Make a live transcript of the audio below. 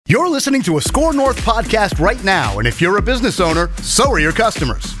You're listening to a Score North podcast right now, and if you're a business owner, so are your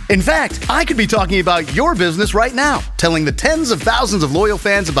customers. In fact, I could be talking about your business right now, telling the tens of thousands of loyal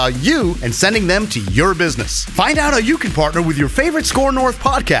fans about you and sending them to your business. Find out how you can partner with your favorite Score North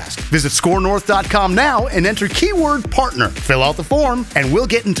podcast. Visit scorenorth.com now and enter keyword partner. Fill out the form, and we'll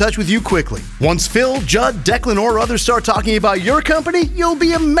get in touch with you quickly. Once Phil, Judd, Declan, or others start talking about your company, you'll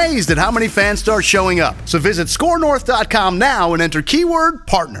be amazed at how many fans start showing up. So visit scorenorth.com now and enter keyword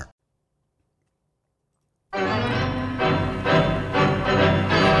partner.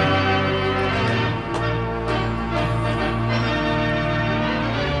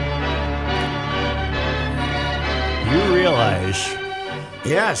 You realize,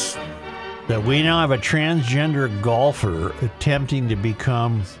 yes, that we now have a transgender golfer attempting to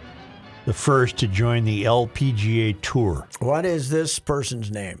become the first to join the LPGA Tour. What is this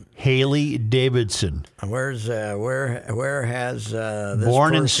person's name? Haley Davidson. Where has this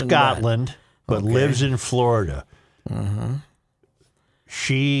born in person Scotland, but lives in Florida. Mm-hmm.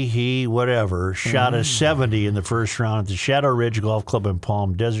 He, whatever, shot a 70 in the first round at the Shadow Ridge Golf Club in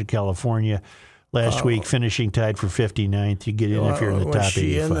Palm Desert, California. Last week, finishing tied for 59th. You get in if you're in the top 85. Was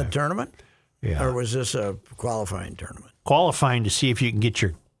she in the tournament? Yeah. Or was this a qualifying tournament? Qualifying to see if you can get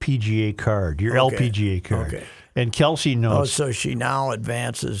your PGA card, your LPGA card. Okay. And Kelsey knows. Oh, so she now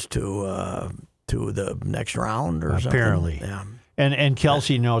advances to the next round or apparently. something? Yeah. And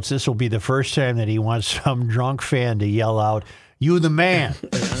Kelsey notes this will be the first time that he wants some drunk fan to yell out, "You the man."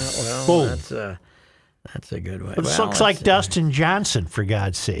 Well, boom. That's a good way. This looks like Dustin Johnson, for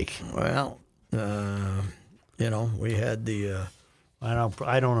God's sake. Well, we had the...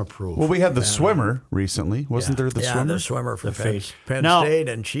 I don't approve. Well, we had the swimmer recently. Wasn't there the swimmer? Yeah, the swimmer for Penn No. State,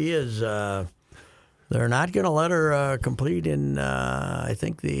 and she is... they're not going to let her compete in, I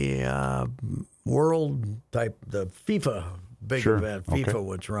think, the world type, the FIFA big event, FIFA,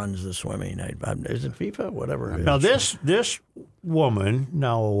 which runs the swimming. Is it FIFA? Whatever it is. Now, this woman,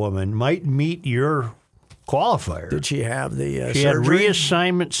 now a woman, might meet your qualifier. Did she have the She surgery? had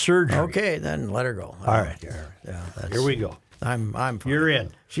reassignment surgery. Okay, then let her go. All right. Yeah, Here we go. I'm fine. You're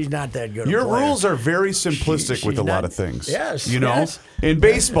in. She's not that good. Your a player. rules are very simplistic She's with a lot not- of things. Yes, You know, yes. in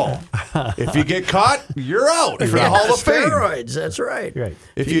baseball, if you get caught, you're out for the Hall of Fame. Steroids, that's right. Right.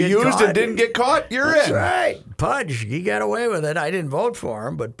 If you get used caught, and didn't get caught, you're That's in. right. Pudge, he got away with it. I didn't vote for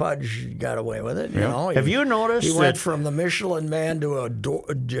him, but Pudge got away with it. You know, Have you noticed he went that- from the Michelin Man to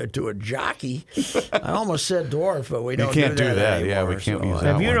a jockey? I almost said dwarf, but we don't. can't do that. anymore, Yeah, we can't use that.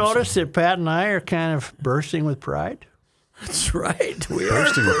 Have you one, so- noticed that Pat and I are kind of bursting with pride? That's right. We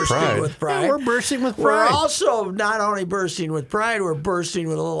Bursting are with bursting pride. with pride. Yeah, we're bursting with We're pride. also not only bursting with pride, we're bursting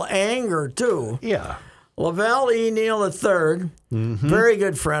with a little anger too. Yeah. Lavelle E. Neal III, very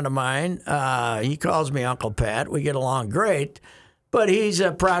good friend of mine. He calls me Uncle Pat. We get along great, but he's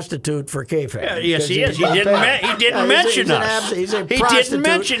a prostitute for KFAN. Yes, he is. He didn't mention us. He's a He prostitute. didn't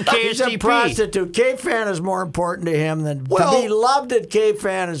mention He's a KSTP. prostitute. KFAN is more important to him than to be loved at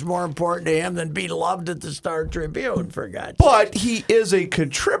KFAN is more important to him than be loved at the Star Tribune. For God's sake. But he is a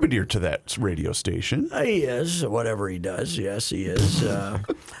contributor to that radio station. He is, whatever he does. Yes, he is.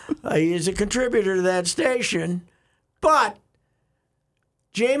 He is a contributor to that station. But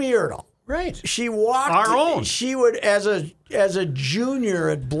Jamie Erdahl, Right. she walked. Our own. She would, as a junior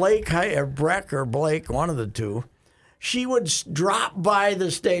at Blake High, or Breck or Blake, one of the two. She would drop by the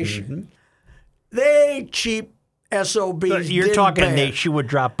station. They cheap SOBs. But you're didn't talking pay her. she would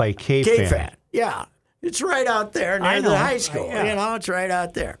drop by KFAN. KFAN. Yeah. It's right out there I near know. the high school. Yeah. You know, it's right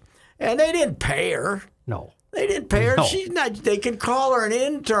out there. And they didn't pay her. No. They didn't pay her. No. She's not. They can call her an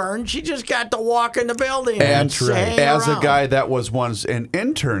intern. She just got to walk in the building. And hang as a around. guy that was once an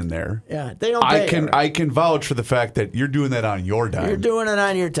intern there, Yeah, they don't pay her. I can vouch for the fact that you're doing that on your dime. You're doing it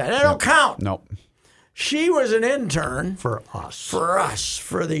on your time. That don't count. No. She was an intern For us.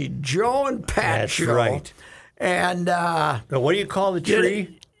 for the Joe and Pat That's show. right. And Now, what do you call the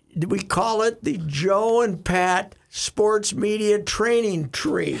tree? we call it the Joe and Pat Sports Media Training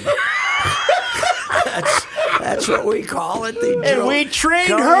Tree. That's what we call it. And we trained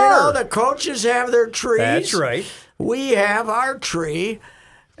You her. know, the coaches have their trees. That's right. We have our tree.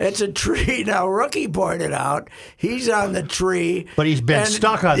 It's a tree. Now, Rookie pointed out he's on the tree. But he's been and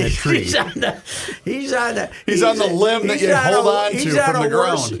stuck on the tree. He's on the limb that you hold on to from the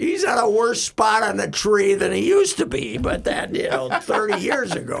ground. He's on a worse spot on the tree than he used to be, but that, 30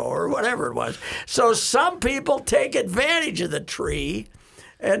 years ago or whatever it was. So some people take advantage of the tree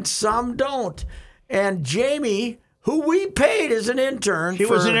and some don't. And Jamie, who we paid as an intern, She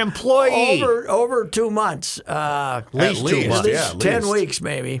was an employee. over 2 months, At least 2 least, months. yeah. 10 least. weeks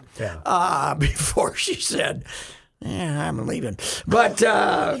maybe, Yeah. before she said, Yeah, I'm leaving. But You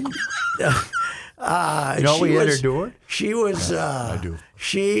know we had her do it? She was. I do.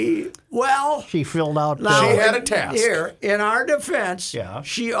 She She filled out. now, She had a task. Here, in our defense, Yeah.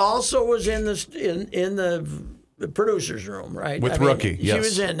 she also was in the producer's room, right? With Rookie, She yes.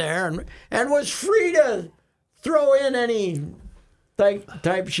 was in there and was free to throw in any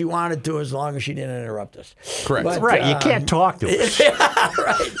type she wanted to, as long as she didn't interrupt us. Correct. But, Right, you can't talk to us. yeah,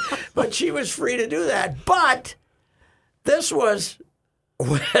 right. But she was free to do that. But this was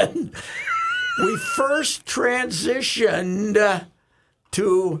when we first transitioned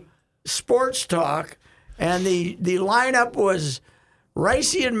to sports talk, and the lineup was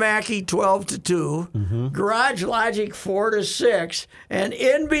Ricey and Mackey 12-2, Garage Logic 4-6, and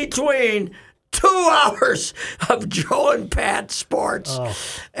in between 2 hours of Joe and Pat sports.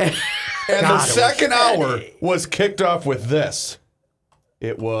 And the second hour was kicked off with this.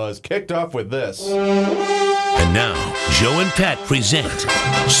 It was kicked off with this. And now, Joe and Pat present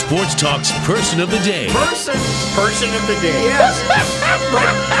Sports Talk's Person of the Day. Person Person of the day. Yes.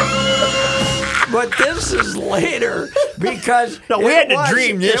 But this is later because No, we had to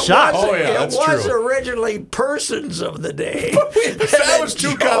dream this up. Oh, yeah, that's it was true. originally persons of the day. That was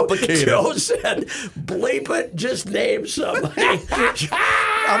too complicated. Joe said, "Bleep it, just name somebody."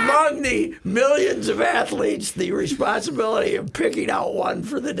 Among the millions of athletes, the responsibility of picking out one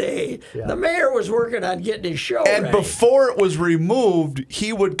for the day. The mayor was working on getting his show And ready. before it was removed,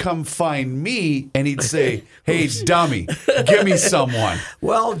 he would come find me and he'd say, "Hey, dummy, give me someone."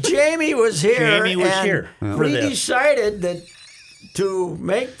 Well, Jamie was here. Jamie was and here for we this. decided that to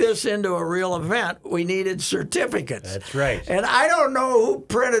make this into a real event, we needed certificates. That's right. And I don't know who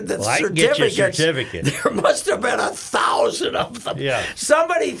printed the I can get you a certificates. certificate. There must have been 1,000 of them. Yeah.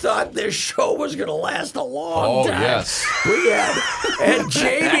 Somebody thought this show was going to last a long Oh, time. yes. We had, and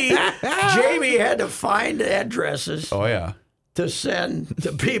Jamie had to find addresses Oh, yeah. to send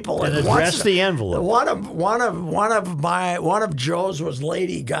to people And once- address the envelope. One of Joe's was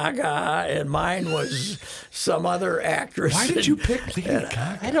Lady Gaga, and mine was some other actress. Why did you pick Lady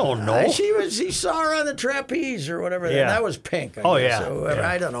Gaga? I don't know. He saw her on the trapeze or whatever. Yeah. That was Pink. I Oh, guess, yeah, or whoever. yeah.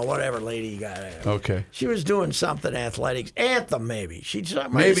 I don't know. Whatever Lady Gaga. Okay. She was doing something athletics. Anthem, maybe. She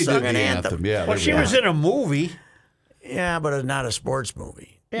Maybe sung did an the anthem. anthem. Yeah. Well, she was in a movie. Yeah, but it's not a sports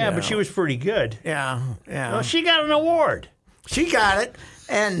movie. Yeah, you but she know. was pretty good. Yeah. Well, she got an award. She got it,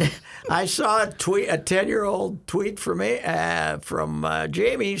 and I saw a 10-year-old tweet from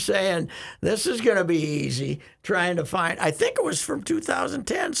Jamie saying, "This is going to be easy." Trying to find, I think it was from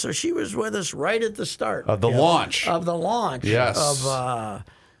 2010, so she was with us right at the start The launch. of the launch. Yes. Of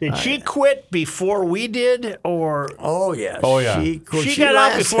Did she quit before we did, or oh yes. Oh, yeah. She got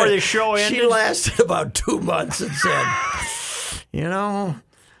out before the show She ended? lasted about 2 months and said, "You know."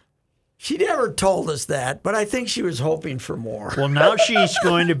 She never told us that, but I think she was hoping for more. well, now she's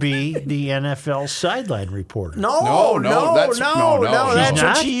going to be the NFL sideline reporter. No, that's that's She's what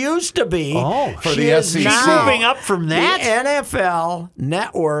not? she used to be. Oh, For She the is SEC. now- moving up from that. The NFL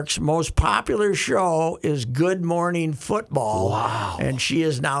Network's most popular show is Good Morning Football. Wow. And she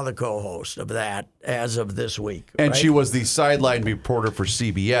is now the co-host of that as of this week. And right? she was the sideline reporter for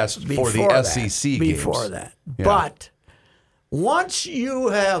CBS for the Before SEC that, games. Before that. Yeah. But once you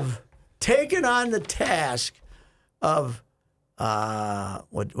have taken on the task of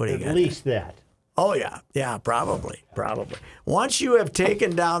what do you got? At least that. Oh yeah, probably. Once you have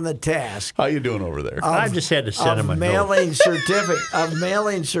taken down the task How you doing over there? I just had to send him a of note.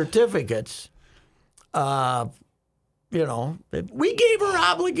 mailing certificates, we gave her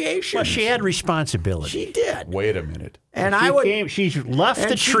obligations. Well, she had responsibility. She did, Wait a minute. and I would. She's left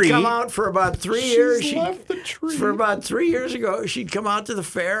And the she'd tree. come out for about 3 years. She's left the tree. For about 3 years ago, she'd come out to the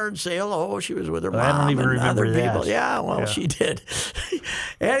fair and say hello. She was with her mom I don't even and remember other that. people. Yeah, well, she did.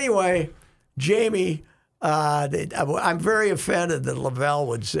 Anyway, Jamie, I'm very offended that Lavelle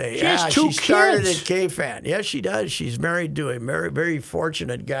would say, She has two she started kids. at K-Fan. Yes, she does. She's married to a very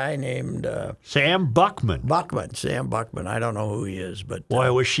fortunate guy named Sam Buckman. Sam Buckman. I don't know who he is, but Boy, I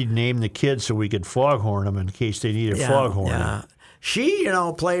wish she'd named the kids so we could foghorn them in case they needed foghorn. yeah. She,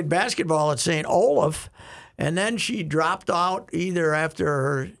 played basketball at St. Olaf, and then she dropped out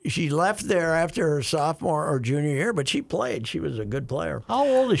she left there after her sophomore or junior year, but she played. She was a good player. How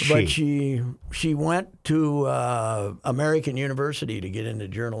old is she? But she went to American University to get into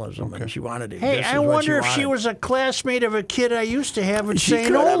journalism, and she wanted to. Hey, this I is what wonder if she wanted. was a classmate of a kid I used to have in She St.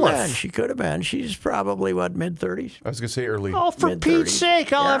 could have Olaf. been. She could have been. She's probably mid-30s. I was going to say early. Oh, for Mid-thirties. Pete's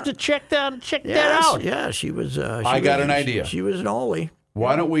sake, I'll Yeah. have to check that Yes, out. Yeah, she was. I got an idea. She was an Ole.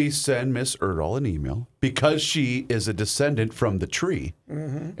 Why don't we send Miss Erdahl an email because she is a descendant from the tree,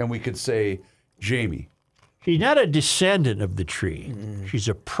 and we could say, Jamie, She's not a descendant of the tree. She's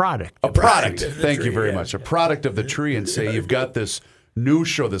a product. A product. Right. Thank you very Yeah. much. A product of the tree, and say you've got this new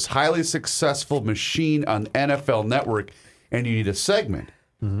show, this highly successful machine on NFL Network, and you need a segment.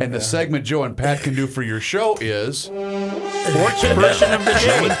 And the segment Joe and Pat can do for your show is Sports person of the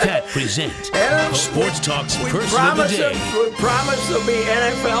Joe and day. Pat present Sports Talk's We Person of the promise Day. we promise there'll be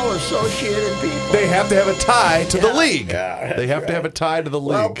NFL associated people. they have to have a tie to the league. They have to have a tie to the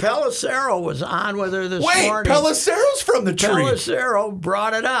Well, league. Pelissero was on with her this Wait, morning. Pellicero's from the tree. Pelissero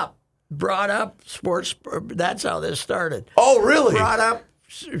brought up sports. That's how this started. Oh, really? Brought up.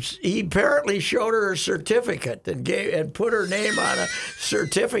 He apparently showed her a certificate and put her name on a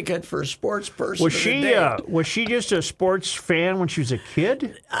certificate for sports person. Was of the she day. was she just a sports fan when she was a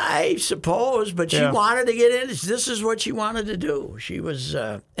kid? I suppose, but she Yeah. wanted to get in. This is what she wanted to do. She was,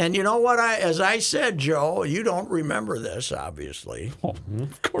 and you know what? As I said, Joe, you don't remember this, obviously.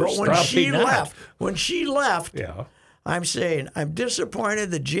 Of course. But not. when she left, Yeah. I'm saying I'm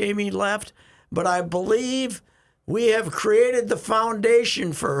disappointed that Jamie left, but I believe we have created the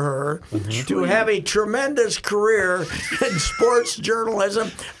foundation for her to have a tremendous career in sports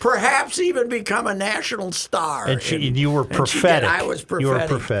journalism, perhaps even become a national star. And you were prophetic. I was prophetic. You were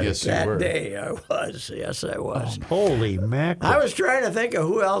prophetic. Yes, you that were. day. I was. Yes, I was. Holy mackerel. I was trying to think of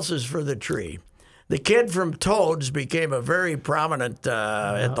who else is for the tree. The kid from Toads became a very prominent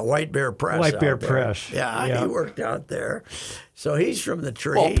at the White Bear Press. White Bear out there. Press. Yeah, Yeah. he worked out there. So he's from the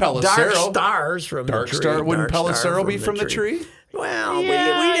tree. Well, Pelissero. Dark Stars from Dark the tree. Star, wouldn't Dark Star Pelissero be from the tree? Well, we'd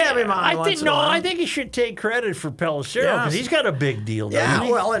have him on I once think in a while. I think he should take credit for Pelissero because Yes. he's got a big deal, doesn't Yeah,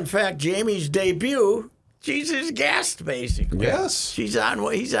 he? well, in fact, Jamie's debut, she's his guest, basically. Yes. He's on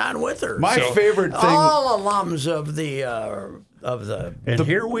with her. My So, favorite thing. all alums of the and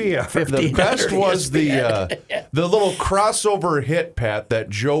here we are. The best was the little crossover hit, Pat, that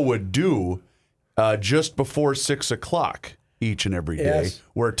Joe would do just before 6 o'clock each and every day, Yes.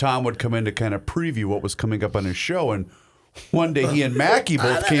 where Tom would come in to kind of preview what was coming up on his show. And one day he and Mackie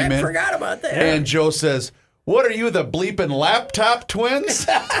both came I in, forgot about that. and Joe says, "What are you, the bleeping laptop twins?"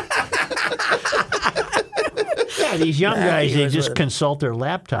 Yeah, these young guys, they was just with- consult their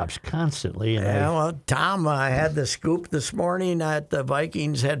laptops constantly. And Yeah, well, Tom had the scoop this morning that the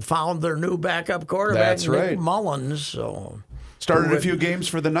Vikings had found their new backup quarterback, That's Nick right. Mullins. So, Started a few games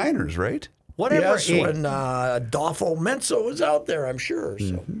for the Niners, right? whatever. yes, when Adolfo Menso was out there, I'm sure.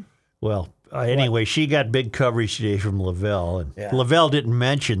 So, Well, anyway, she got big coverage today from Lavelle, and Yeah. Lavelle didn't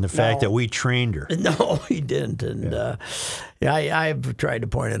mention the fact that we trained her. no, he didn't. And I've tried to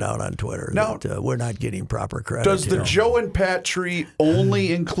point it out on Twitter Now- that we're not getting proper credit. Does you the know. Joe and Pat tree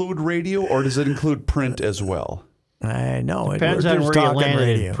only include radio, or does it include print as well? I know. Depends we're on just where you talking landed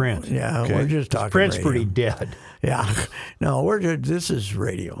in radio. print. Yeah, Okay. we're just talking Print's radio. pretty dead. Yeah. No, this is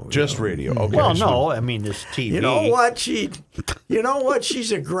radio. Just radio. Okay. Well, no, I mean this TV. You know what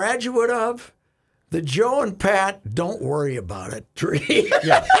she's a graduate of? The Joe and Pat, don't worry about it tree.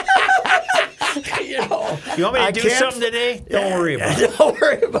 Yeah. you know, You want me to I do can't- something today? Don't worry about it. Don't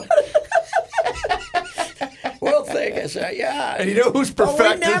worry about it. We'll think. I said, yeah. And you know who's But we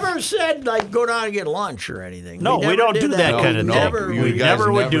perfected? never said like go down and get lunch or anything. No, we never don't did do that kind of We thing. never- You We guys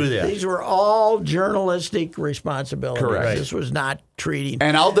never would never- do that. These were all journalistic responsibilities. Correct. This was not treating.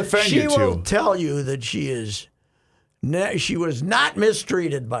 And I'll defend she you will too. tell you that she was not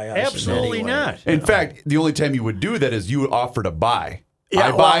mistreated by us. in Absolutely any way. not. In fact, the only time you would do that is you would offer to buy. Yeah, I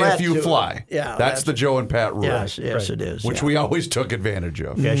well, buy that if you too. fly. Yeah, that's the Joe and Pat rule, Yes, it is. which yeah. we always took advantage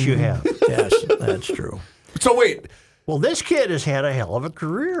of. Yes, you have. Yes, that's true. So wait, Well, this kid has had a hell of a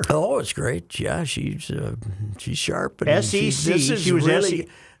career. Oh, it's great. Yeah, she's sharp. And SEC. She was really.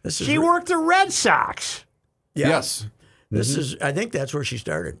 She worked the Red Sox. Yeah, yes, This is. I think that's where she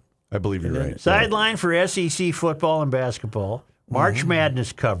started. I believe you're right. Sideline for SEC football and basketball. March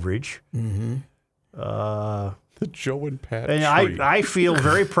Madness coverage. The Joe and Pat And tree. I feel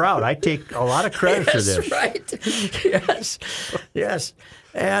very proud. I take a lot of credit for this. That's right. yes.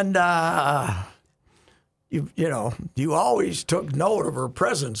 And you always took note of her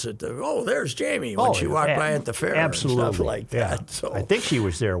presence at the. There's Jamie when she walked by at the fair. Absolutely. and stuff like that. Yeah. So I think she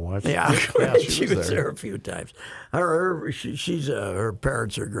was there once. yeah, she was there. there a few times. Her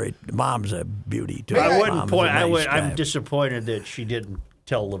parents are great. Mom's a beauty too. I wouldn't Mom's a point. nice guy. I'm disdisappointed that she didn't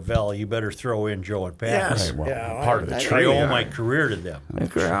tell Lavelle, you better throw in Joe and Pat. Yes. Right, well, Yeah, part of the I- tree. I owe are. my career to them. I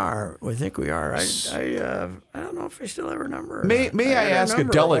think we are. We think we are. I don't know if I still have her number. May I had her ask a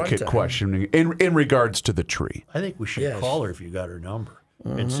number at one delicate time. question in regards to the tree? I think we should Yes. call her if you got her number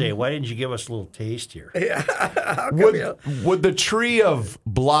and say, why didn't you give us a little taste here? Would the tree of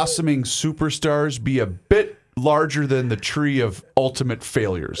blossoming superstars be a bit larger than the tree of ultimate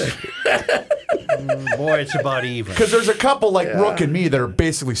failures? Boy, it's about even. Because there's a couple like Rook and me that are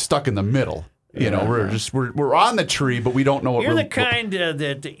basically stuck in the middle. You know, we're on the tree, but we don't know what. You're the kind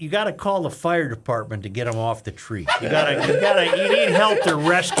that you got to call the fire department to get them off the tree. You need help to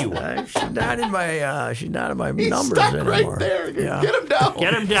rescue them. She's not in my He's numbers stuck anymore. right there. Yeah. Get him down.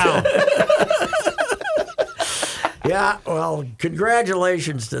 Get him down. Yeah, well,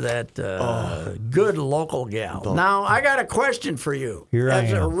 congratulations to that good local gal. Now, I got a question for you. Here I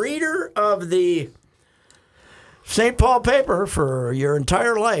As a am. reader of the St. Paul paper for your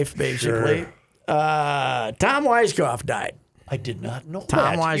entire life, basically, Tom Weiskopf died. I did not know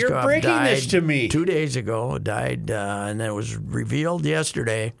Tom that. Weiskopf You're breaking died this to me. 2 days ago, died, and it was revealed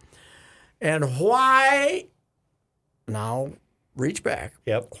yesterday. And why, now, reach back.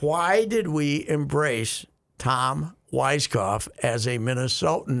 Yep. Why did we embrace Tom Weiskopf as a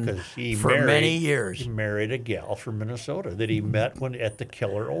Minnesotan for many years? He married a gal from Minnesota that he met at the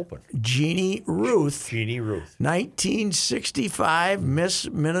Killer Open. Jeannie Ruth, Jeannie Ruth. 1965 Miss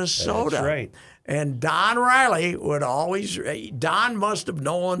Minnesota. That's right. And Don Riley would always, Don must have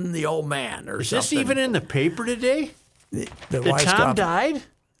known the old man or Is something. this even in the paper today? The That Weiskopf- Tom died?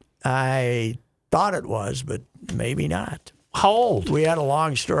 I thought it was, but maybe not. How old? We had a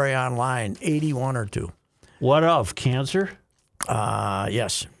long story online, 81 or 2. What of? Cancer?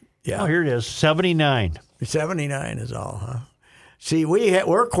 Yes. Yeah. Oh, here it is. 79. 79 is all, huh? See,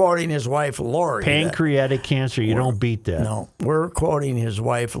 we're quoting his wife, Lori. Pancreatic cancer. You don't beat that. No, we're quoting his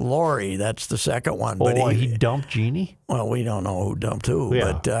wife, Lori. That's the second one. Oh, But he dumped Jeannie? well, we don't know who dumped who.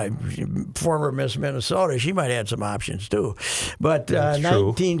 Yeah. But former Miss Minnesota, she might have some options too. But That's true.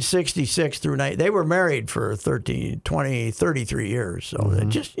 1966 through they were married for 33 years. So it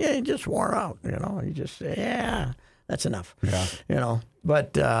just wore out. You know, you just that's enough. Yeah. You know,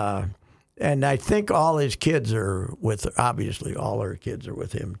 but. And I think all his kids are obviously all her kids are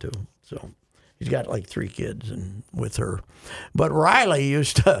with him too. So he's got like 3 kids and with her. But Riley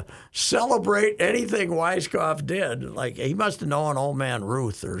used to celebrate anything Weiskopf did. Like he must have known old man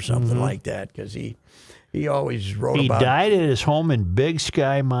Ruth or something like that because he always wrote He about. died at his home in Big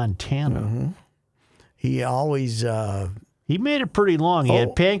Sky, Montana. He always. He made it pretty long. He Oh.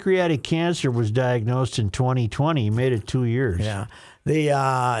 had pancreatic cancer, was diagnosed in 2020. He made it 2 years. Yeah. He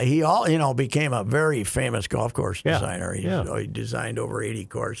became a very famous golf course designer. He designed over 80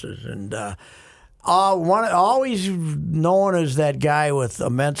 courses, and always known as that guy with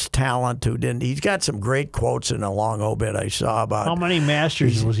immense talent who didn't. He's got some great quotes in a long obit I saw about. How many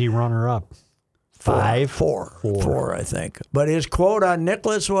Masters was he runner up? 5? Four, I think. But his quote on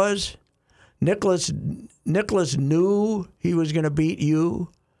Nicklaus was, Nicklaus knew he was going to beat you.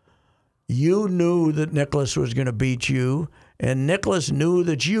 You knew that Nicklaus was going to beat you. And Nicklaus knew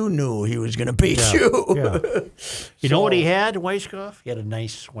that you knew he was going to beat you. Yeah. You know what he had, Weiskopf? He had a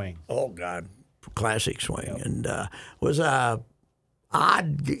nice swing. Oh, God. Classic swing. Yep. And was a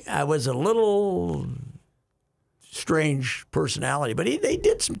little strange personality. But they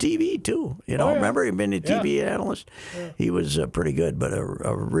did some TV, too. You know, remember he'd been a TV analyst? Yeah. He was pretty good, but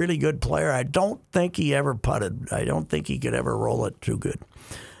a really good player. I don't think he ever putted. I don't think he could ever roll it too good.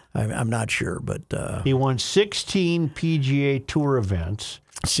 I'm not sure, but... he won 16 PGA Tour events.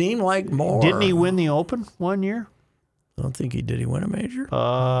 Seemed like more. Didn't he win the Open one year? I don't think he did. He win a major?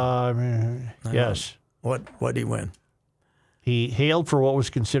 Yes. What did he win? He hailed for what was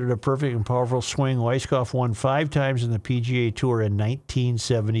considered a perfect and powerful swing. Weiskopf won 5 times in the PGA Tour in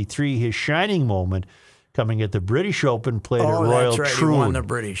 1973. His shining moment coming at the British Open, played at Royal that's right. Troon. He won the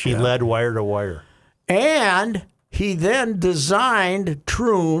British. He led wire to wire. And... he then designed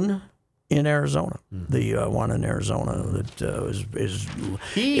Troon in Arizona, the one in Arizona that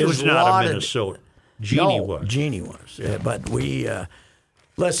He was not lauded. a Minnesota. Jeannie was. Jeannie was. Yeah. But we,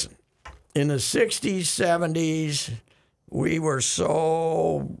 listen, in the 60s, 70s, we were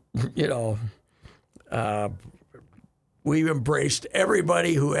so, we embraced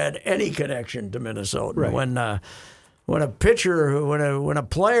everybody who had any connection to Minnesota. Right. When a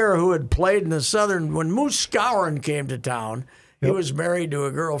player who had played in the Southern, when Moose Scourin came to town, he was married to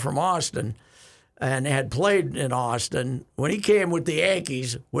a girl from Austin and had played in Austin. When he came with the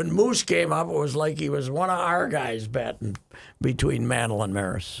Yankees, when Moose came up, it was like he was one of our guys batting between Mantle and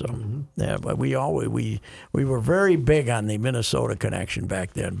Maris. So yeah, but we were very big on the Minnesota connection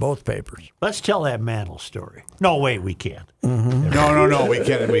back then, both papers. Let's tell that Mantle story. No, wait, we can't. No,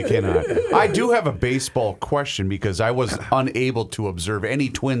 we cannot. I do have a baseball question because I was unable to observe any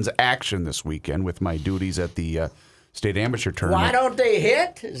Twins action this weekend with my duties at the state amateur tournament. Why don't they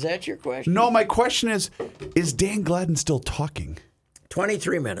hit? Is that your question? No, my question is Dan Gladden still talking?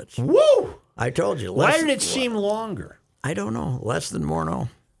 23 minutes. Woo! I told you. Why did it seem longer? I don't know. Less than more, no.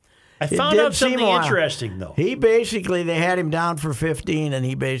 I found out something interesting, though. He basically, they had him down for 15, and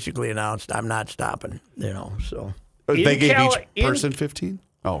he basically announced, I'm not stopping, so. They gave each person 15?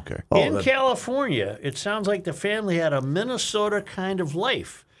 Oh, okay. In California, it sounds like the family had a Minnesota kind of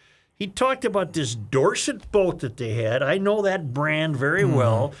life. He talked about this Dorset boat that they had. I know that brand very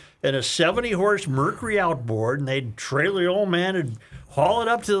well. And a 70-horse Mercury outboard, and they'd trailer the old man and haul it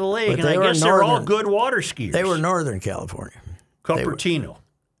up to the lake. And I guess they're all good water skiers. They were Northern California. Cupertino.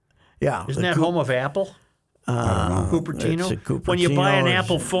 Yeah. Isn't that home of Apple? Cupertino? Cupertino. When you buy an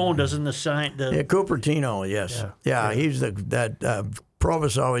Apple phone, doesn't the sign... Cupertino, yes. Yeah, he's that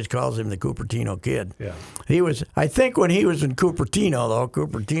Provis always calls him the Cupertino kid. Yeah. He was, I think when he was in Cupertino, though,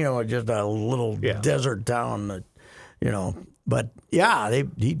 Cupertino was just a little desert town, that, But, yeah,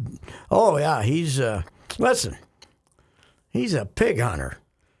 listen, he's a pig hunter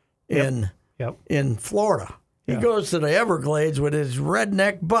in Florida. He goes to the Everglades with his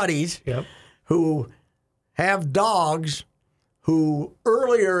redneck buddies who have dogs who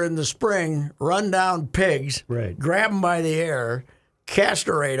earlier in the spring run down pigs, grab them by the ear,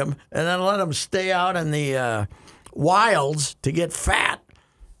 castrate them, and then let them stay out in the wilds to get fat.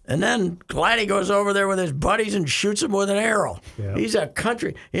 And then Gladdy goes over there with his buddies and shoots them with an arrow. Yeah. He's a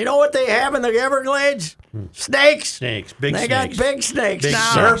country. You know what they have in the Everglades? Snakes. Snakes. Big snakes. They got big snakes big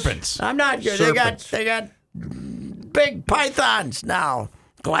now. Serpents. I'm not good. They got big pythons now.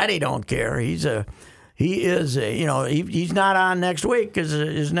 Gladdy don't care. He's not on next week because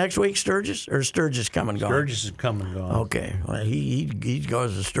is next week Sturgis or Sturgis come and gone? Sturgis is come and gone. Okay, well, he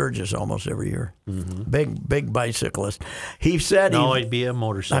goes to Sturgis almost every year. Mm-hmm. Big bicyclist. He said he'd be a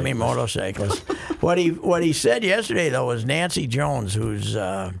motorcyclist. Motorcyclist. what he said yesterday though was Nancy Jones, who's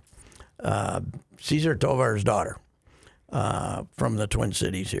Cesar Tovar's daughter from the Twin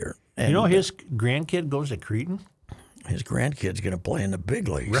Cities here. And his grandkid goes to Cretin. His grandkid's going to play in the big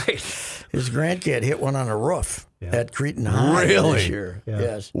leagues. Right. His grandkid hit one on a roof at Cretin High this year. Yeah.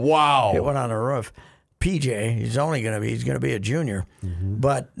 Yes. Wow. Hit one on a roof. PJ, he's going to be a junior. Mm-hmm.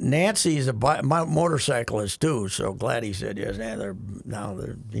 But Nancy's a motorcyclist too, so glad he said yes.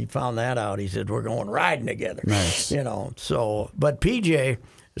 He found that out. He said, we're going riding together. Nice. But PJ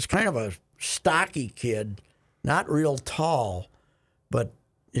is kind of a stocky kid, not real tall, but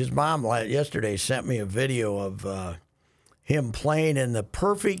his mom yesterday sent me a video of him playing in the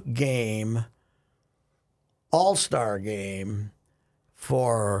perfect game, all-star game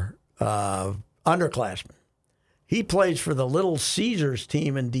for underclassmen. He plays for the Little Caesars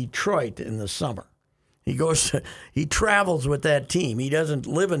team in Detroit in the summer. He travels with that team. He doesn't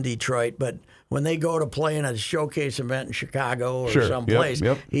live in Detroit, but when they go to play in a showcase event in Chicago or someplace,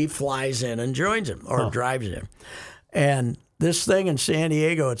 he flies in and joins them or drives him. And this thing in San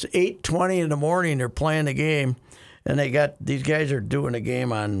Diego, it's 8:20 in the morning. They're playing the game, and these guys are doing a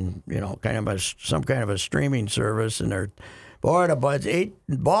game on some kind of a streaming service, and the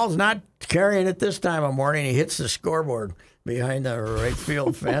ball's not carrying it this time of morning. He hits the scoreboard behind the right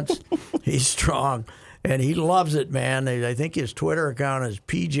field fence. He's strong, and he loves it, man. I think his Twitter account is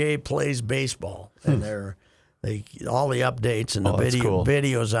PJ Plays Baseball, and all the updates and the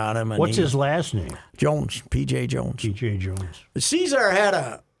videos on him. And what's his last name? Jones, PJ Jones. PJ Jones. Cesar had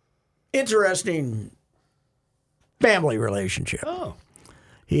a interesting family relationship. Oh.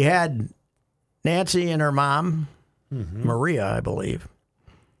 He had Nancy and her mom, Maria, I believe,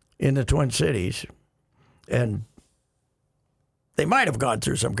 in the Twin Cities. And they might have gone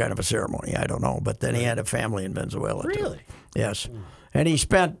through some kind of a ceremony. I don't know. But then he had a family in Venezuela, really? too. Yes. And he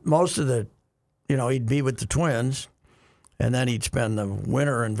spent most of he'd be with the Twins, and then he'd spend the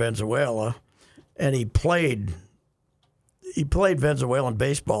winter in Venezuela. And he played Venezuelan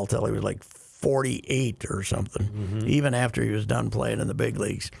baseball till he was like 48 or something, even after he was done playing in the big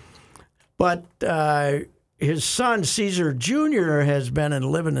leagues. But his son, Cesar Jr., has been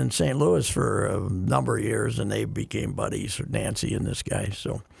living in St. Louis for a number of years, and they became buddies, Nancy and this guy.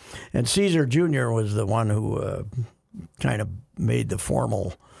 And Cesar Jr. was the one who kind of made the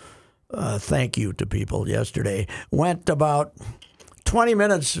formal thank you to people yesterday. Went about 20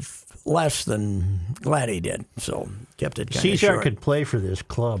 minutes less than Gladdy did, so kept it kind of short. Cesar could play for this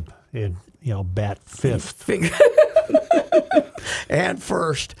club and bat fifth. And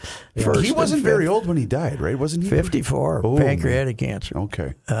first he wasn't very old when he died, right? Wasn't he? 54, pancreatic cancer.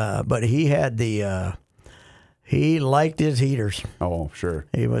 Okay. But he had he liked his heaters. Oh, sure.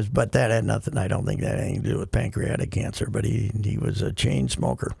 But that had nothing. I don't think that had anything to do with pancreatic cancer. But he was a chain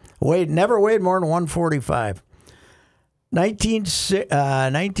smoker. Never weighed more than 145.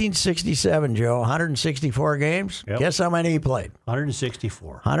 1967, Joe. 164 games. Yep. Guess how many he played?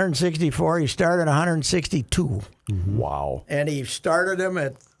 164. 164. He started 162. Wow. And he started them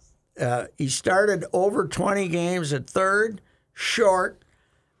He started over 20 games at third, short,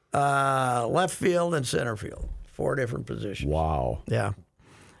 left field, and center field. 4 different positions. Wow. Yeah.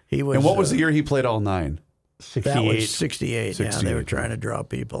 He was. And what was the year he played all 9? 68. That was 68. Yeah, they 68. were trying to draw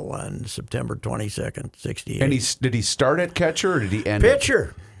people on September 22nd, 68. And did he start at catcher or did he end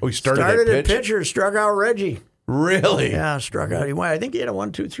pitcher. Oh, he started at pitch? pitcher, struck out Reggie. Really? Yeah, struck out. He went. I think he had a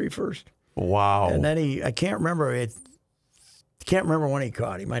 1-2-3 first. Wow. And then I can't remember. I can't remember when he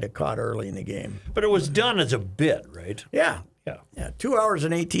caught. He might have caught early in the game. But it was done as a bit, right? Yeah. Yeah. 2 hours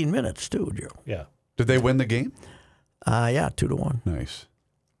and 18 minutes too, Joe. Yeah. Did they win the game? Yeah, 2-1. Nice.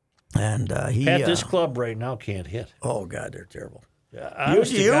 And he. Pat, this club right now can't hit. Oh God, they're terrible. Yeah,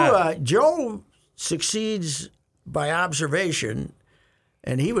 honest to God. Joe succeeds by observation,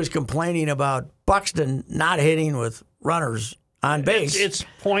 and he was complaining about Buxton not hitting with runners on base. It's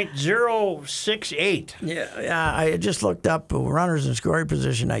 .068. Yeah. I just looked up runners in scoring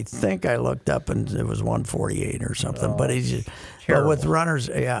position. I think I looked up and it was 148 or something. But but with runners,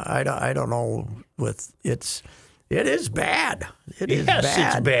 I don't know. It is bad. It is bad.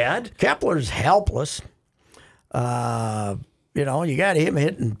 Yes, it's bad. Kepler's helpless. You got him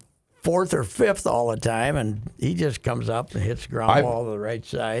hitting 4th or 5th all the time, and he just comes up and hits the ground ball to the right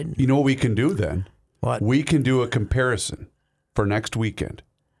side. You know what we can do then? What? We can do a comparison for next weekend.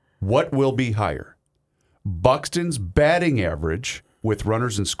 What will be higher? Buxton's batting average with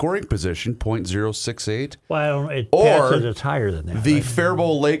runners in scoring position, .068. Well, Pat Or says it's higher than that. The right?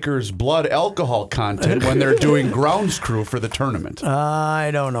 Faribault Lakers blood alcohol content when they're doing grounds crew for the tournament. I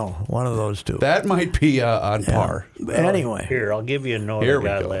don't know. One of those two. That might be on par. Anyway. Here, I'll give you a note Here I we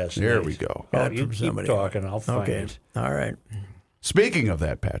got go. last night. Here we go. Oh, Got you from keep somebody. talking. I'll find Okay. it. All right. Speaking of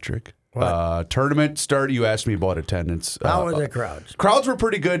that, Patrick, tournament start. You asked me about attendance. How were the crowds? Crowds were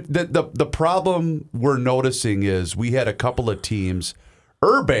pretty good. The problem we're noticing is we had a couple of teams.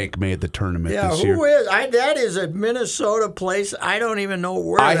 Burbank made the tournament Yeah, this year. who is? That is a Minnesota place. I don't even know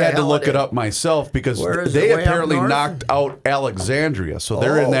where. I the had to hell look it is. up myself because Where is they it, way up apparently north? knocked out Alexandria, so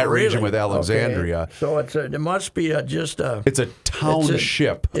they're in that region really? with Alexandria. Okay. So it must be just a. It's a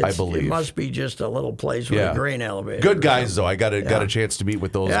township, I believe. It must be just a little place with a grain elevator. Good guys, though. I got a chance to meet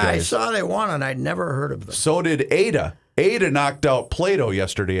with those Yeah, guys. I saw they won, and I'd never heard of them. So did Ada. Ada knocked out Plato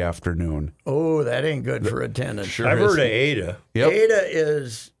yesterday afternoon. Oh, that ain't good for attendance. Sure I've is. heard of Ada. Yep. Ada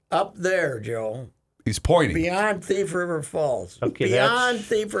is up there, Joe. He's pointing. Beyond Thief River Falls. Okay, Beyond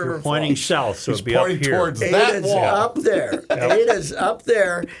Thief River Falls. Pointing south, so He's it'd be up pointing here. towards that Ada's wall. up there. Ada's up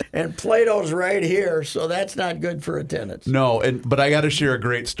there, and Plato's right here, so that's not good for attendance. No, but I got to share a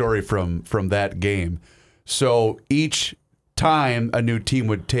great story from that game. So each time a new team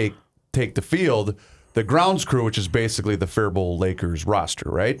would take the field, the grounds crew, which is basically the Faribault Lakers roster,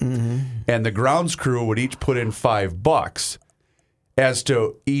 right? Mm-hmm. And the grounds crew would each put in $5 as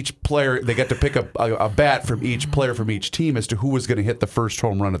to each player. They got to pick a bat from each player from each team as to who was going to hit the first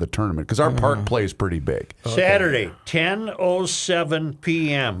home run of the tournament because our park plays pretty big. Saturday, 10:07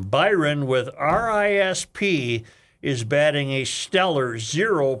 p.m. Byron with RISP is batting a stellar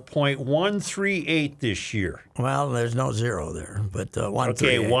 0.138 this year. Well, there's no zero there, but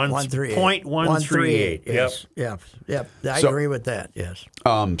 138. Okay, 138. 0.138. Yes. Yep. I So- agree with that. Yes.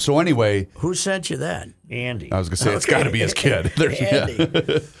 So anyway, Who sent you that? Andy. I was going to say it's got to be his kid. There's- yeah. Andy,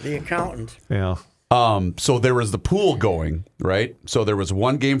 the accountant. Yeah. So there was the pool going, right? So there was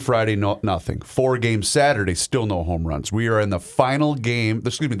 1 game Friday, nothing. 4 games Saturday, still no home runs. We are in the final game,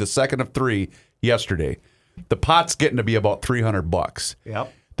 the second of 3 yesterday. The pot's getting to be about $300.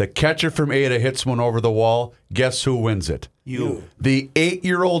 Yep. The catcher from Ada hits one over the wall. Guess who wins it? You. The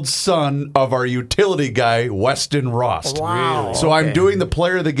 8-year-old son of our utility guy, Weston Rost. Wow. So I'm doing the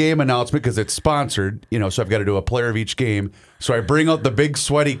player of the game announcement because it's sponsored, so I've got to do a player of each game. So I bring out the big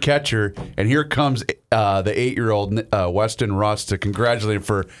sweaty catcher, and here comes the 8-year-old Weston Rost to congratulate him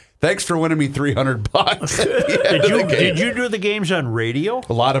for, thanks for winning me $300. Did you do the games on radio?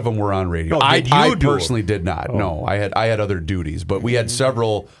 A lot of them were on radio. No, did I you do personally did not. No, I had other duties, but we had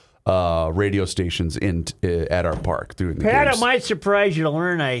several radio stations at our park doing the Pat, games. it might surprise you to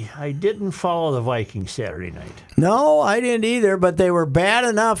learn I didn't follow the Vikings Saturday night. No, I didn't either, but they were bad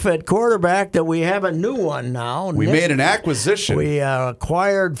enough at quarterback that we have a new one now. We made an acquisition. We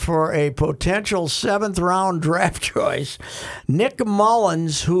acquired for a potential 7th-round draft choice Nick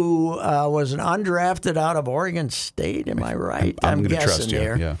Mullins, who was an undrafted out of Oregon State. Am I right? I'm going to guessing trust you.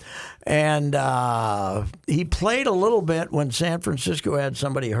 there. Yeah. And he played a little bit when San Francisco had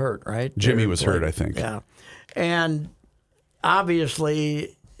somebody hurt, right? Jimmy was hurt, I think. Yeah. And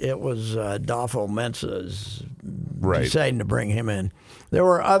obviously it was Dolfo Mensa's Right. deciding to bring him in. There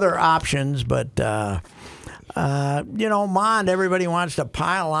were other options, but Mond, everybody wants to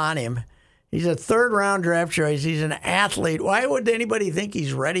pile on him. He's a third-round draft choice. He's an athlete. Why would anybody think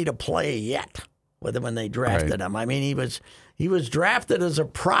he's ready to play yet with him when they drafted him? I mean, he was drafted as a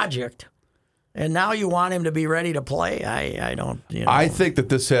project, and now you want him to be ready to play? I don't. I think that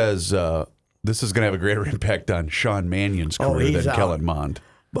this is going to have a greater impact on Sean Mannion's career than Kellen Mond.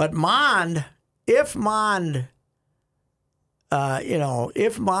 But Mond, if Mond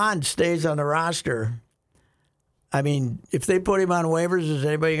stays on the roster. I mean, if they put him on waivers, is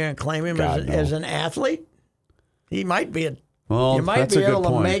anybody going to claim him as an athlete? He might be you might be able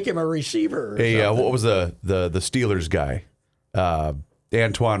to make him a receiver. What was the Steelers guy?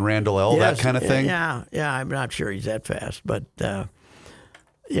 Antoine Randall, that kind of thing? Yeah, I'm not sure he's that fast. But,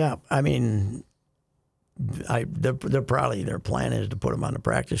 I mean, their plan is to put him on the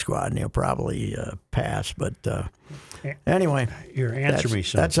practice squad, and he'll probably pass. But anyway. Answer me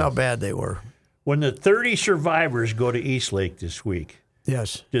something. That's how bad they were. When the 30 survivors go to Eastlake this week,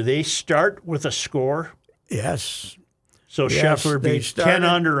 yes, do they start with a score? Yes. So Scheffler beats 10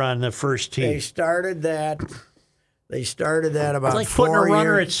 under on the first tee. They started that about like 4 years. Putting a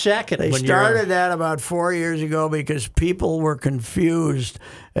runner at second. They started that about 4 years ago because people were confused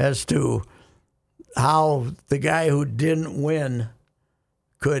as to how the guy who didn't win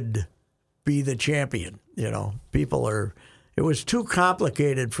could be the champion. It was too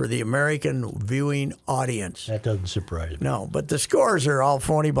complicated for the American viewing audience. That doesn't surprise me. No, but the scores are all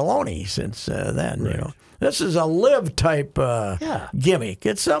phony baloney since then. Right. This is a live type gimmick.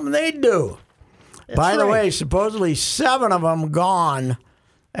 It's something they do. By the way, supposedly 7 of them gone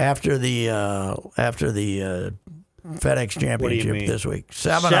after the FedEx Championship this week.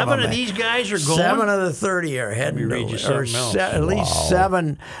 Seven of these guys are going? 7 of the 30 are heading at least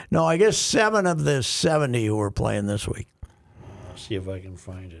 7. No, I guess 7 of the 70 who are playing this week. See if I can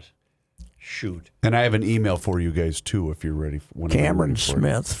find it. Shoot. And I have an email for you guys, too, if you're ready. Cameron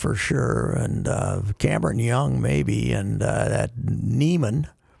Smith, for sure, and Cameron Young, maybe, and that Neiman.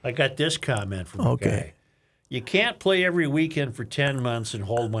 I got this comment from a guy. You can't play every weekend for 10 months and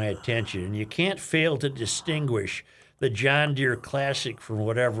hold my attention, and you can't fail to distinguish the John Deere Classic from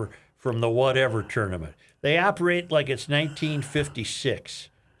the whatever tournament. They operate like it's 1956.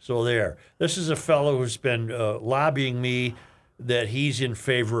 So there. This is a fellow who's been lobbying me that he's in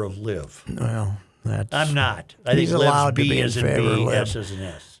favor of live. Well, I'm not. I think live's B as in B, S as in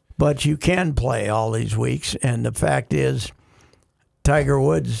S. But you can play all these weeks, and the fact is, Tiger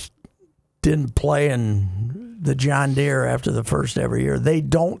Woods didn't play in the John Deere after the first ever year. They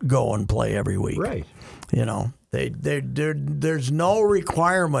don't go and play every week. Right. There's no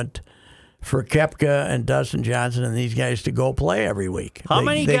requirement for Koepka and Dustin Johnson and these guys to go play every week. How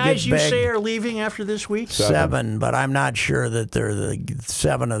many guys you say are leaving after this week? 7, but I'm not sure that they're the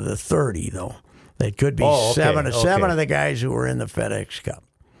 7 of the 30, though. They could be 7 of the guys who were in the FedEx Cup.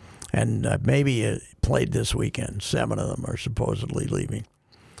 And maybe played this weekend. 7 of them are supposedly leaving.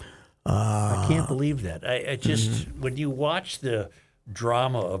 I can't believe that. I just, when you watch the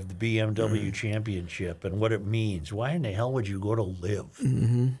drama of the BMW Championship and what it means, why in the hell would you go to live?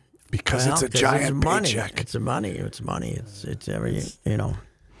 Mm-hmm. Because it's a giant paycheck. It's money. It's everything,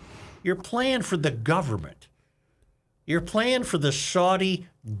 You're playing for the government. You're playing for the Saudi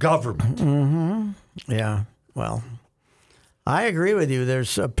government. Mm-hmm. Yeah. Well, I agree with you.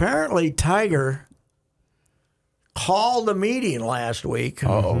 There's apparently Tiger called a meeting last week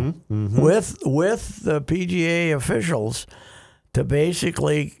with the PGA officials to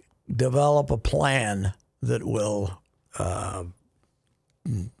basically develop a plan that will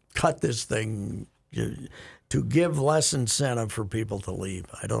cut this thing to give less incentive for people to leave.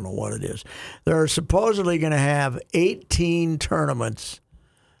 I don't know what it is. They're supposedly going to have 18 tournaments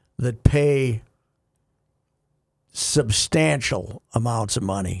that pay substantial amounts of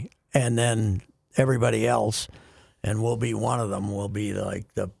money, and then everybody else, and we'll be one of them, will be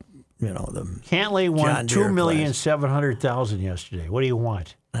like the Cantlay won $2,700,000 yesterday. What do you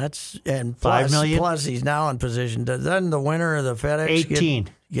want? That's and plus, $5 million? Plus he's now in position. Doesn't the winner of the FedEx 18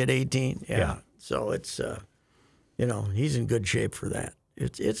 get 18? Yeah. So it's he's in good shape for that.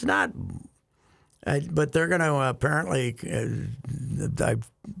 It's not. But they're going to apparently.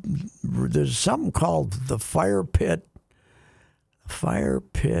 There's something called the fire pit.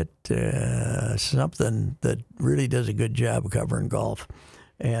 Something that really does a good job of covering golf,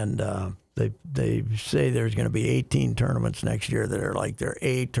 and they say there's going to be 18 tournaments next year that are like their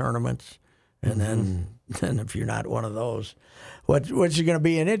A tournaments, and then if you're not one of those, what's going to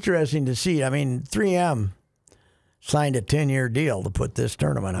be interesting to see. I mean, 3M signed a 10-year deal to put this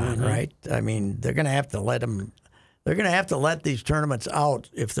tournament on, right? I mean, they're going to have to let them. They're going to have to let these tournaments out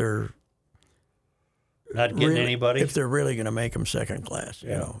if they're Not getting anybody? If they're really going to make them second class, you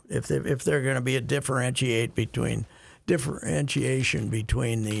know, if they're going to be a differentiation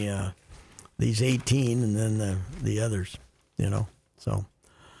between the these 18 and then the others, you know. So,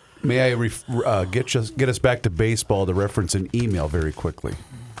 may I get us back to baseball to reference an email very quickly?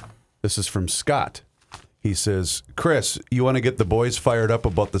 This is from Scott. He says, Chris, you want to get the boys fired up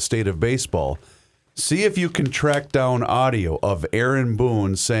about the state of baseball? See if you can track down audio of Aaron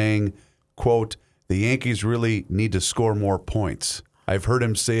Boone saying, quote, the Yankees really need to score more points. I've heard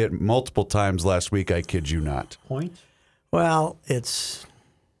him say it multiple times last week. I kid you not. Points? Well, it's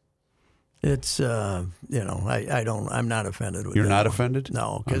you know, I'm not offended with You're that not one. offended?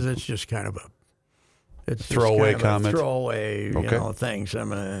 No, because it's just kind of a Throwaway comment? Throwaway, Okay. you know, things. I'm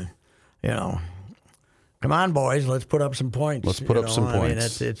going to, you know, come on, boys, let's put up some points. Let's put up some I mean,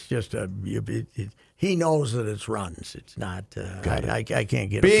 points. it's just he knows that it's runs. It's not. I can't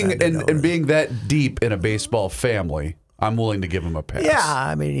get Being offended over and it. being that deep in a baseball family, I'm willing to give him a pass. Yeah,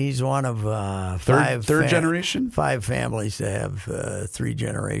 I mean, he's one of third generation? 5 families to have 3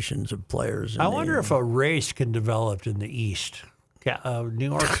 generations of players. I wonder if a race can develop in the East. New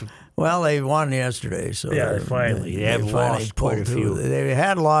York's. Well, they won yesterday, so Yeah, finally. They have lost quite a pulled few. through. They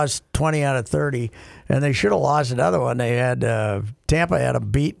had lost 20 out of 30, and they should have lost another one. They had Tampa had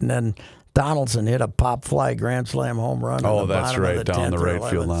them beat, and then Donaldson hit a pop fly grand slam home run. Oh, on the that's bottom right, of the down the 10th or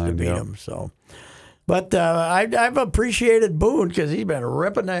right field 11th to line, beat yep. him. So, but I've appreciated Boone because he's been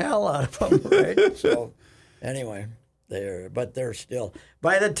ripping the hell out of them. Right? So, anyway. They're still.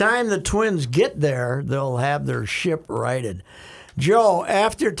 By the time the Twins get there, they'll have their ship righted. Joe,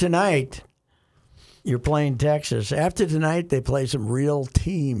 after tonight, you're playing Texas. After tonight, they play some real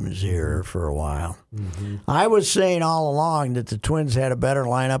teams here for a while. Mm-hmm. I was saying all along that the Twins had a better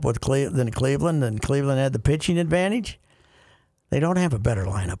lineup than Cleveland, and Cleveland had the pitching advantage. They don't have a better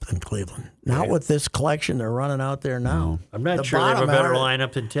lineup than Cleveland. Not with this collection they're running out there now. I'm not sure they have a better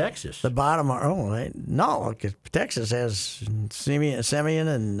lineup than Texas. The bottom are no, because Texas has Semien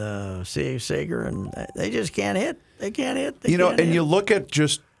and Sager, and they just can't hit. They can't hit. You look at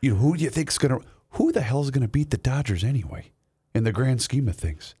just who do you think's who the hell's gonna beat the Dodgers anyway? In the grand scheme of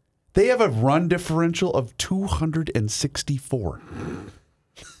things, they have a run differential of 264.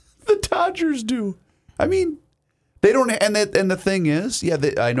 The Dodgers do. I mean. They don't, and the thing is,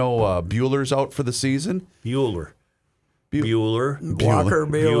 I know Buehler's out for the season. Walker Buehler,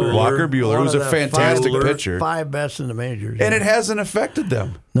 who's a fantastic pitcher. 5 best in the majors. And it hasn't affected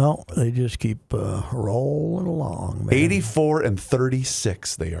them. No, they just keep rolling along, man. 84 and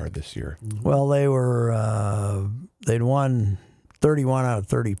 36 they are this year. Well, they'd won 31 out of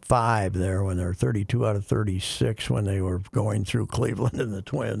 35 there when they were 32 out of 36 when they were going through Cleveland and the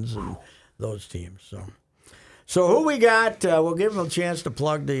Twins and those teams, So who we got? We'll give them a chance to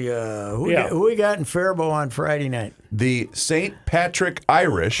plug the who we got in Faribault on Friday night. The St. Patrick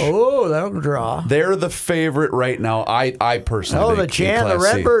Irish. Oh, that'll draw. They're the favorite right now. I personally think. The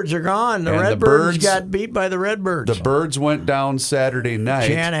Redbirds are gone. The Redbirds got beat by the Redbirds. The Birds went down Saturday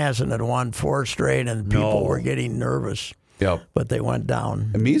night. Chanhassen had won 4 straight, and people were getting nervous. Yep. But they went down.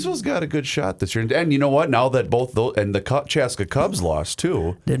 And Measles got a good shot this year. And you know what? Now that both those, and the Chaska Cubs lost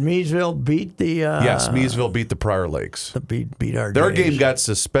too. Did Measville beat the... yes, Measville beat the Prior Lakes. Beat our Their Jays. game got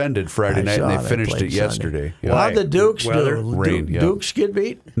suspended Friday night, and they finished it yesterday. Yeah. How'd the Dukes do? Rain, Dukes get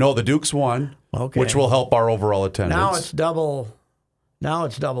beat? No, the Dukes won, which will help our overall attendance. Now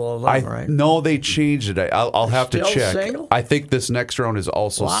it's double 11, right? No, they changed it. I'll have to check. Single? I think this next round is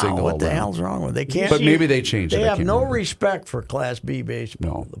also single. What the hell's wrong with it? They can't. But maybe they changed it. They have no respect for Class B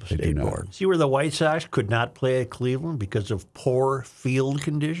baseball. No, the they do state not. board. See where the White Sox could not play at Cleveland because of poor field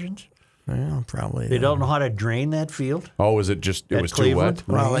conditions? Yeah, probably. They don't know how to drain that field? Oh, was it just it was Cleveland?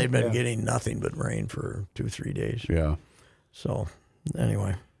 too wet? Well, they've been getting nothing but rain for 2-3 days. Yeah. So,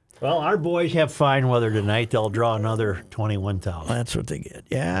 anyway. Well, our boys have fine weather tonight. They'll draw another 21,000. That's what they get.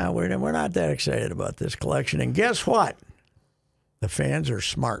 Yeah, we're not that excited about this collection. And guess what? The fans are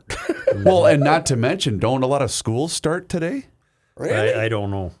smart. Well, and not to mention, don't a lot of schools start today? Really? I don't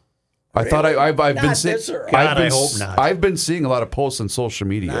know. I thought I've been seeing. this early. God, I hope not. I've been seeing a lot of posts on social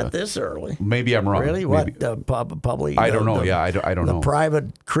media. Not this early. Maybe I'm wrong. Really? Maybe. What? Public? I don't know. I don't know. The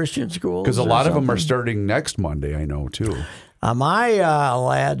private Christian schools? Because a or lot of them are something? starting next Monday. I know too. My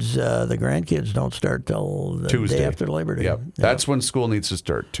lads, the grandkids don't start till the Tuesday day after Labor Day. Yep. That's when school needs to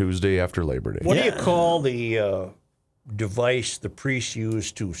start. Tuesday after Labor Day. What do you call the device the priests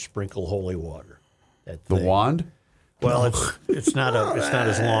use to sprinkle holy water? That The thing. wand? Well, it's not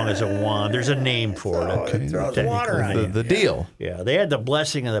as long as a wand. There's a name for it. It throws water on it. The deal. Yeah, they had the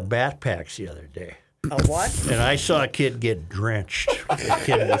blessing of the backpacks the other day. A what? And I saw a kid get drenched. The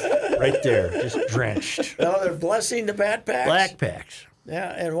kid was right there, just drenched. No, they're blessing the backpacks. Black packs.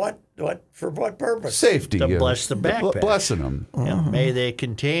 Yeah, and what for what purpose? Safety. To bless the backpack. Blessing them. Yeah, may they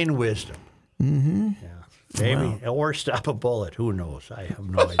contain wisdom. Mm-hmm. Yeah, maybe or stop a bullet. Who knows? I have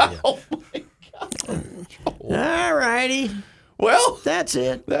no idea. Oh my God. All righty. Well, That's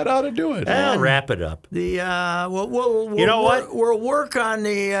it. that ought to do it. I'll wrap it up. The we'll You know what? We'll work on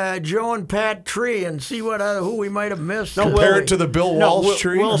the Joe and Pat tree and see who we might have missed. Compare it to the Bill Walsh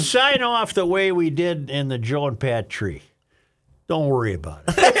tree. We'll sign off the way we did in the Joe and Pat tree. Don't worry about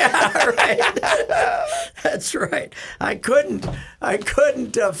it. That's right. I couldn't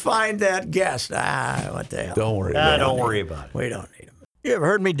find that guest. What the hell? Don't worry. Don't worry about it. We don't need him. You have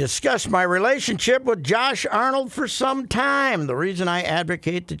heard me discuss my relationship with Josh Arnold for some time. The reason I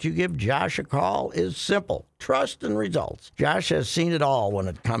advocate that you give Josh a call is simple. Trust and results. Josh has seen it all when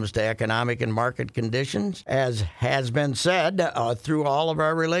it comes to economic and market conditions. As has been said, through all of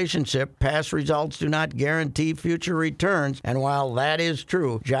our relationship, past results do not guarantee future returns. And while that is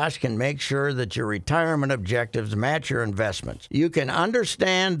true, Josh can make sure that your retirement objectives match your investments. You can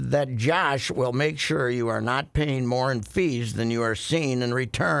understand that Josh will make sure you are not paying more in fees than you are seeing in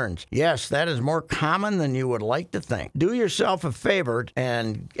returns. Yes, that is more common than you would like to think. Do yourself a favor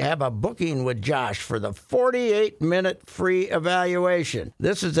and have a booking with Josh for the 48-minute free evaluation.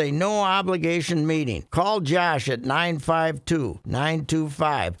 This is a no-obligation meeting. Call Josh at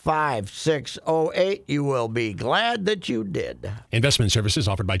 952-925-5608. You will be glad that you did. Investment services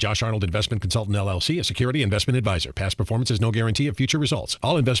offered by Josh Arnold Investment Consultant, LLC, a security investment advisor. Past performance is no guarantee of future results.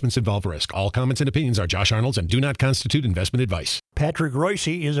 All investments involve risk. All comments and opinions are Josh Arnold's and do not constitute investment advice. Patrick Royce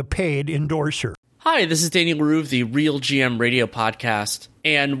is a paid endorser. Hi, this is Danny LaRue of the Real GM Radio Podcast.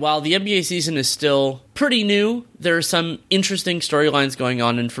 And while the NBA season is still pretty new, there are some interesting storylines going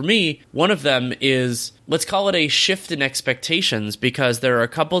on. And for me, one of them is, let's call it a shift in expectations, because there are a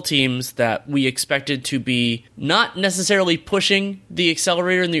couple teams that we expected to be not necessarily pushing the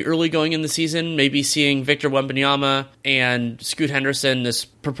accelerator in the early going in the season, maybe seeing Victor Wembanyama and Scoot Henderson, this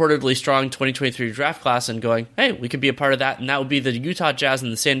purportedly strong 2023 draft class, and going, hey, we could be a part of that. And that would be the Utah Jazz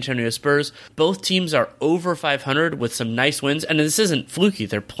and the San Antonio Spurs. Both teams are over 500 with some nice wins. And this isn't fluky.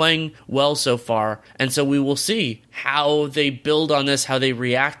 They're playing well so far. And so we will see how they build on this, how they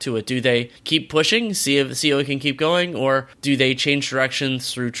react to it. Do they keep pushing, see how it can keep going, or do they change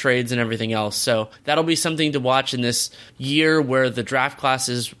directions through trades and everything else? So that'll be something to watch in this year where the draft class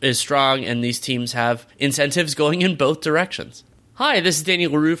is strong and these teams have incentives going in both directions. Hi, this is Danny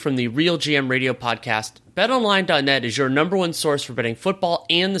LaRue from the Real GM Radio Podcast. BetOnline.net is your number one source for betting football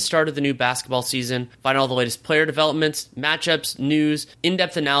and the start of the new basketball season. Find all the latest player developments, matchups, news,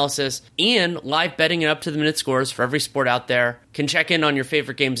 in-depth analysis, and live betting and up-to-the-minute scores for every sport out there. Can check in on your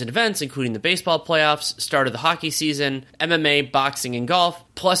favorite games and events, including the baseball playoffs, start of the hockey season, MMA, boxing, and golf,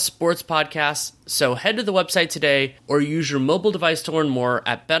 plus sports podcasts. So head to the website today or use your mobile device to learn more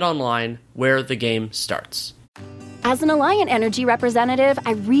at BetOnline, where the game starts. As an Alliant Energy representative,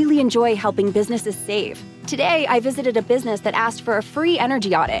 I really enjoy helping businesses save. Today, I visited a business that asked for a free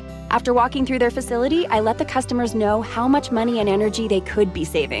energy audit. After walking through their facility, I let the customers know how much money and energy they could be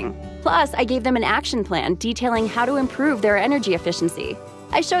saving. Plus, I gave them an action plan detailing how to improve their energy efficiency.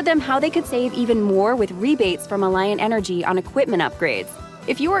 I showed them how they could save even more with rebates from Alliant Energy on equipment upgrades.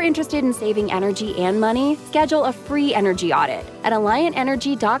 If you are interested in saving energy and money, schedule a free energy audit at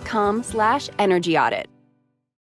alliantenergy.com/energy audit.